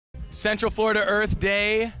Central Florida Earth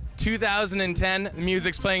Day 2010. The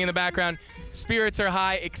music's playing in the background. Spirits are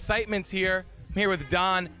high. Excitement's here. I'm here with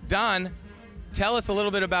Don. Don, tell us a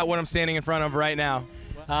little bit about what I'm standing in front of right now.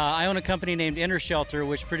 I own a company named InterShelter,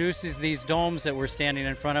 which produces these domes that we're standing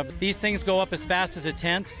in front of. These things go up as fast as a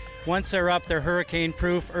tent. Once they're up, they're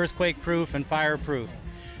hurricane-proof, earthquake-proof, and fire-proof.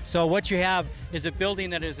 So what you have is a building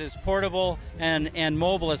that is as portable and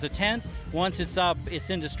mobile as a tent. Once it's up, it's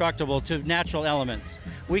indestructible to natural elements.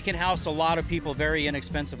 We can house a lot of people very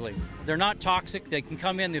inexpensively. They're not toxic. They can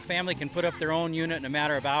come in, the family can put up their own unit in a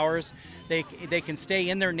matter of hours. They can stay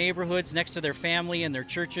in their neighborhoods next to their family and their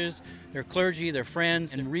churches, their clergy, their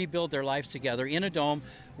friends, and rebuild their lives together in a dome.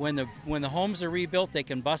 When the homes are rebuilt, they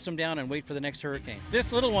can bust them down and wait for the next hurricane.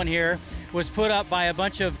 This little one here was put up by a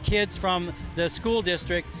bunch of kids from the school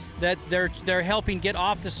district that they're helping get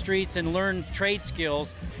off the streets and learn trade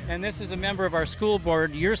skills. And this is a member of our school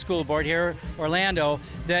board, your school board here, Orlando,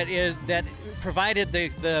 that provided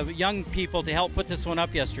the young people to help put this one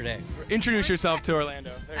up yesterday. Introduce yourself to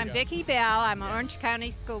Orlando. I'm Vicki Bell. I'm on Orange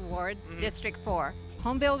County School Board, District 4.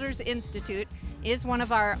 Home Builders Institute is one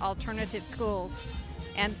of our alternative schools.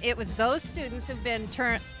 And it was those students who've been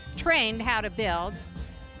trained how to build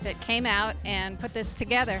that came out and put this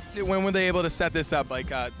together. When were they able to set this up? Like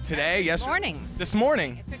today, yesterday? Morning. This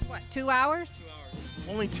morning? It took what, 2 hours?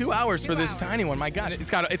 Only 2 hours for this tiny one. My God, it's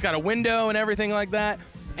got a window and everything like that.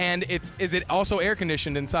 And is it also air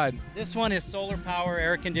conditioned inside? This one is solar power,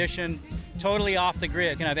 air conditioned, totally off the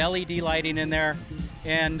grid. You can have LED lighting in there.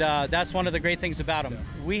 And that's one of the great things about them.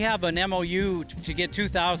 We have an MOU to get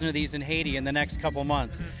 2,000 of these in Haiti in the next couple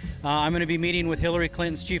months. I'm going to be meeting with Hillary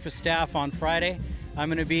Clinton's chief of staff on Friday. I'm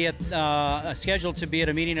going to be scheduled to be at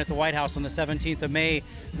a meeting at the White House on the 17th of May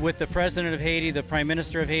with the President of Haiti, the Prime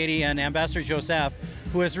Minister of Haiti, and Ambassador Joseph,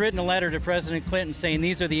 who has written a letter to President Clinton saying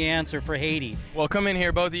these are the answer for Haiti. Well, come in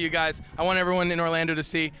here, both of you guys. I want everyone in Orlando to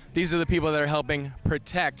see these are the people that are helping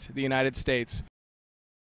protect the United States.